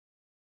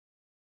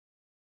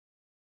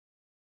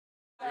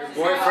Your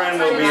boyfriend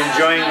will be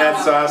enjoying that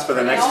sauce for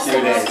the next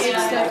few days.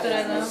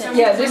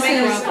 Yeah, this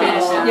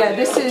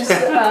is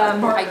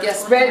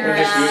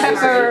red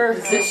pepper,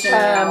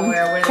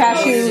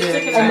 cashew,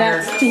 and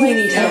that's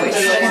tahini sauce.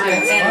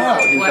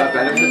 He's got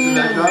benefits in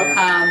that job?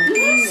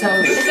 Is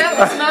that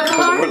the smoke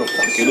alarm?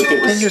 Can you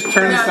just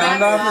turn the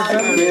sound off or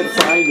something? I can't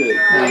find it.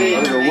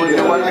 You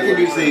know what? I can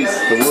use these.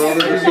 The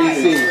world of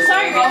BC.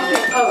 Sorry, Randy.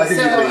 I can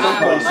use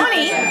these.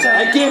 Honey.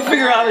 I can't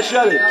figure out how to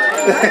shut it.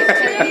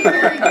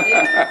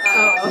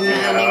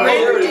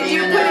 Did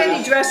you put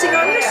any dressing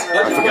on this? I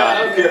forgot. I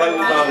don't care how you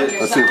found it.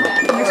 Let's see.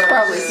 There's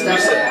probably stuff.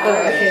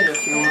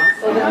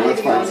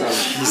 Let's find some.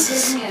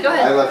 Jesus. Go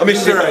ahead. Let me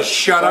see.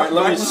 Shut up.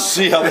 Let me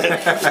see how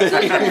that.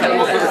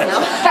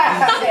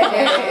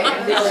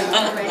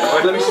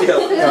 Let me see how.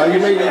 You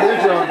made a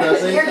good job,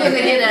 Bessie. You're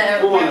giving it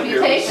a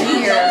reputation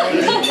here.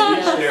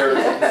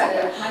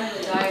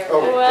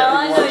 Well, I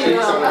know you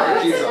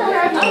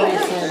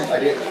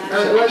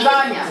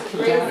Lasagna.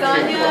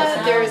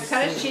 There's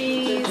cottage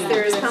cheese,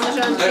 there's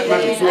Parmesan cheese,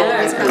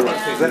 there's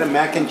Is that a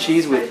mac and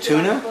cheese with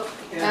tuna? no,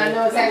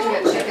 it's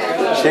actually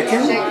got chicken.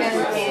 Chicken?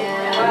 Chicken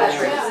and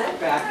mushrooms.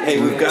 Hey,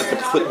 we've got to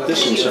put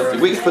this in something.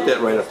 We can put that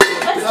right up. So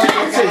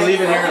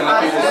leave it here and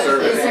let people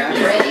serve it.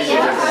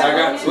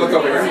 Look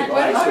over here.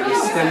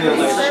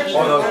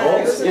 One of those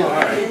bowls? Yeah. All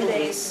right.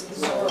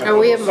 Oh,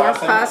 we have more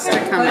pasta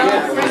coming.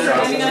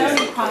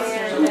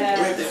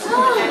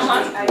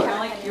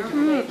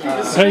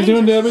 How you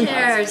doing, Debbie?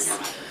 Cheers.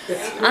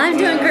 I'm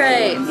doing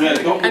great.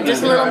 I'm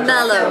just a little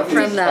mellow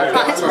from the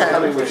hot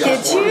tub.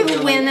 Did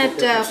you win at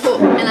pool?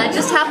 And I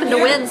just happened to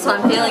win, so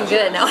I'm feeling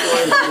good now. I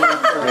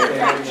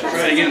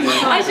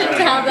should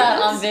have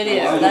that on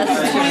video.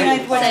 That's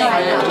saying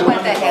that.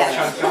 What the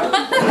heck?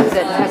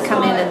 That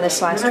come in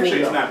this last week.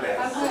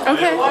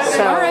 Okay.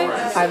 So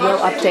I will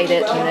update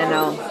it and then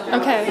I'll.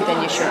 Okay.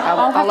 Then you should.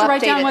 I'll have to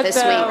write down update what it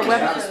this week.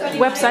 the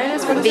website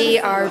is for this.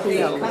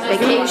 VRBO.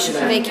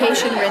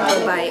 Vacation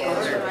rental by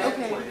owner.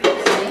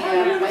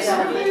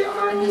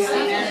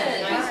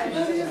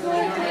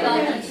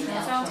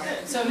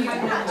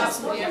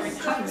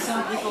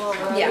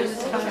 Yeah.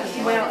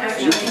 Well,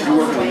 actually, You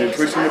work in the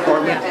nutrition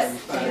department?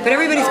 But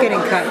everybody's getting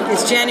cut.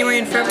 It's January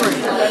and February.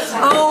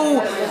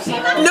 Oh,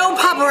 no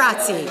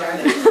paparazzi.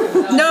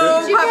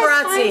 No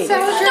paparazzi.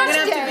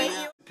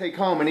 Take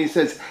home and he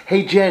says,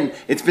 "Hey Jen,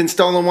 it's been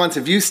stolen once.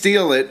 If you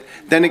steal it,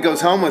 then it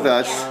goes home with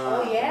us."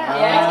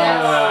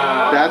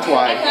 That's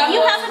why.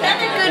 You have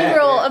another good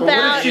rule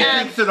about She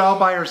thinks it all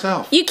by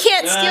herself. you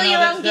can't steal your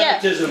own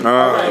gift.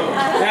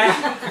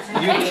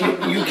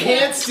 You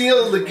can't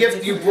steal the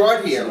gift you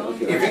brought here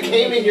if it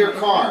came in your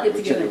car. Right?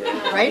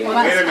 Wait a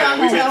minute,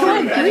 we've been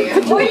through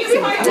that. What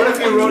if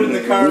you rode in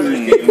the car that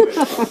it came with?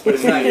 But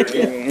it's not your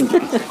gift.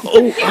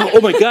 Oh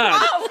my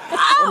God.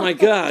 Oh my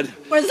God.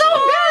 We're so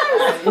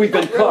bad. We've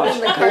been caught.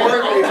 Or if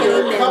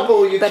you're a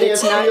couple, you can't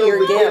it's not steal your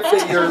the gift.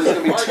 gift. There's going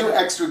to be 2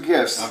 extra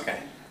gifts. Okay.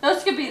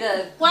 Those could be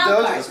the wild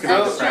Those- cards.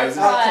 those-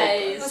 Extra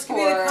prize Those could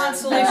be the for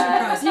consolation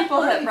prize.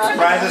 people that brought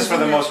Prizes for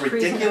the most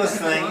ridiculous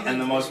thing and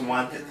the most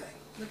wanted thing.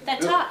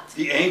 that talked.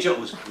 The angel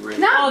was great.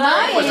 Oh,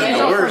 nice. Wasn't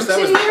the worst, that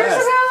was the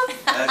best.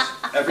 That's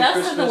every That's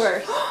Christmas. the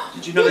worst.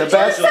 Did you know The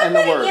best and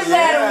the worst. Give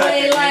that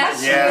away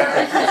last year.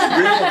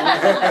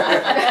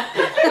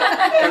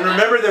 Yeah. And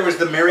remember there was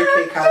the Mary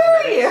Kay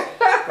cosmetics?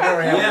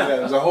 Yeah.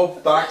 There was a whole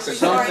box of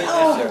something.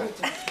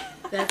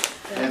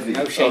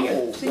 No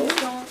shaking.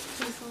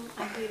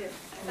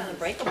 It's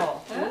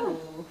unbreakable. Ooh.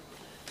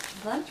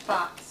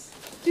 Lunchbox.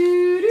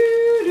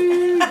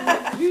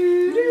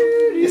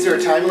 Is there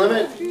a time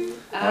limit?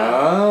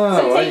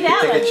 Oh, well, you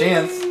can take a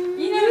chance.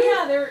 You know,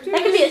 yeah,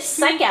 that could be a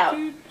psych out.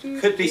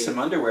 Could be some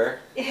underwear.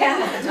 Yeah.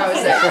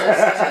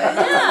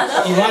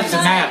 He wants a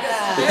map.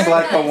 It's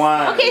like a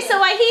wand. Okay, so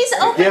while he's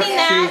opening Gift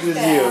that, chooses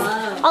you.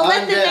 I'll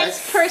let On the deck.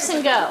 next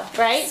person go,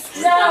 right?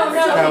 No, No, you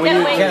gotta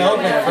you wait. can't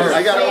open it first.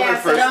 I got to open it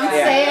first. Don't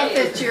say if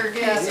it's your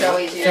gift.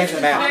 Take the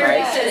map,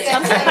 right?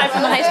 Pumpkin pie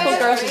from the high school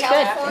girls is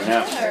good.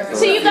 Yeah.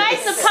 So you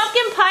guys, the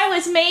pumpkin pie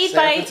was made San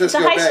by Francisco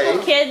the high school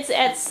Bay. kids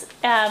at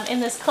in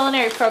this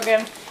culinary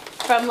program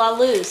from La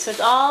Luz. So it's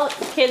all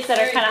kids that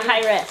are kind of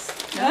high risk.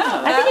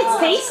 I think it's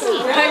tasty.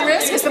 High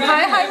risk? Is the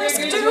pie high risk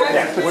too?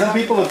 Some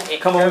people have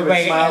come over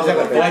and smiled at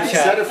me.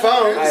 Set of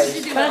phones.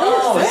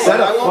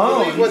 Set I of won't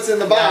believe phone. what's in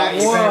the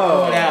box.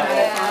 Whoa.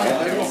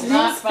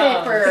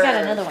 Newspaper. We got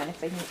another one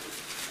if we need.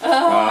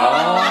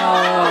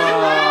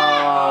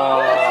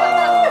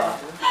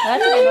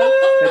 That's a good one.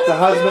 It's a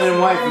husband and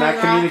wife not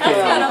communicating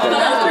with each other.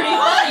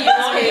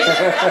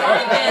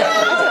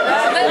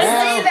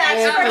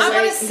 I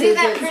want to see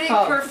that pretty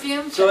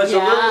perfume. So it's a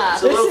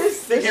little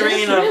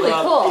figurine of really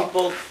cool.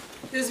 people.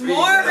 There's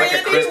more, Like a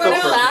Randy. crystal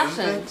What else?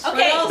 perfume. Fashion.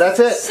 Okay, That's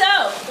it. so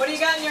What do you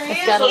got in your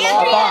hand? got a box.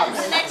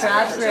 lot. The next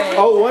That's great.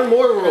 Oh, one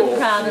more rule.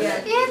 Proud of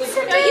it. It's a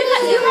No, you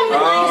have Oh,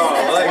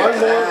 look at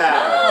that.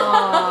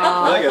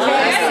 Look at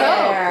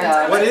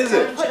that. What is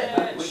it?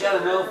 We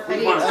gotta know if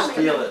we want to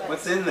steal it.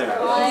 What's in there?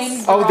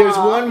 Oh, there's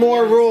one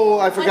more rule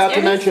I forgot to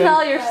Just mention.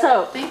 tell yourself.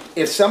 soap.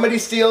 If somebody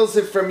steals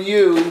it from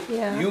you,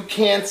 Yeah. you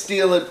can't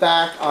steal it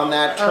back on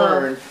that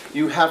turn.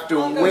 You have to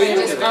wait.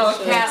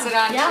 Pass it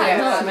on to you.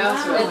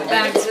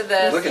 Back to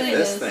the. Look at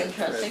this thing.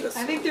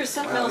 I think there's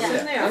something else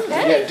in there.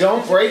 Yeah,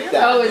 don't break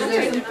that. Is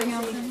there something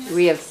else in there? Do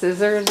we have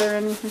scissors or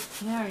anything?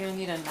 Yeah, we're gonna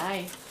need a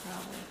knife.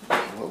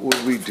 What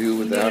would we do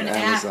without an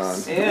axe.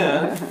 Amazon?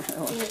 Yeah.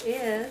 It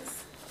is.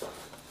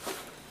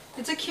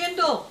 It's a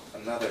Kindle.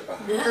 Another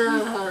box.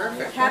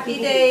 Happy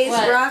Days,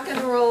 What? Rock and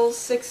Roll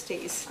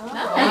 60s. Oh.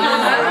 Wow.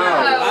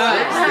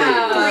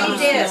 3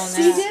 discs.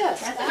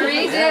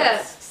 3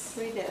 discs.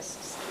 3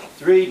 discs.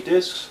 3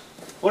 discs.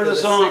 What are the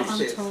songs?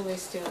 Totally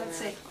stealing Let's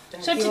see.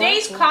 So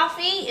today's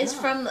coffee is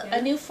from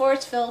a new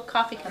Forestville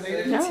coffee company.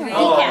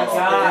 Oh,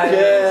 Decaf.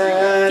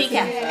 yeah.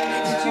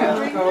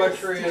 Decaf.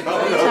 Poetry. I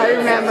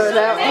remember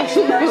that one.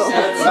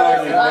 That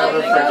song you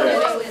never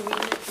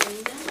forget.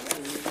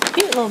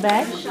 Cute little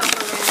bag.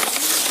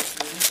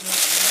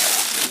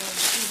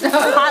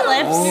 Hot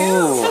lips.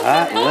 Oh,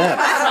 hot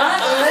lips.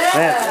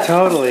 That's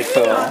totally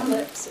cool. I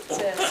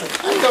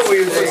thought we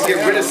were supposed to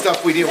get rid of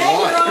stuff we didn't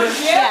want.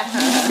 Yeah.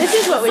 This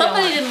is what we don't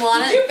Somebody want. didn't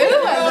want it.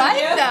 Ooh, I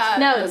like that.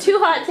 No, too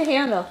hot to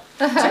handle.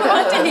 Too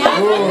hot to handle.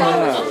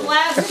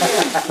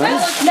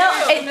 No,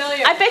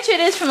 I bet you it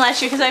is from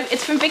last year because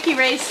it's from Vicky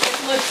Ray's.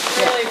 Looks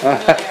really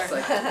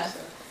familiar.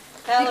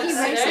 That looks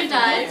Very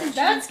nice.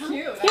 That's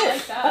cute. I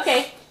like that.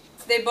 Okay.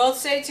 They both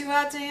say too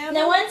hot to handle?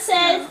 Now one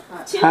says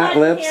too hot, Hot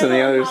lips to and the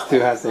handle. other's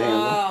too hot to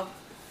handle. Oh,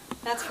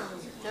 that's from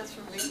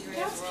Vicky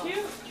Ray as well.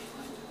 Cute.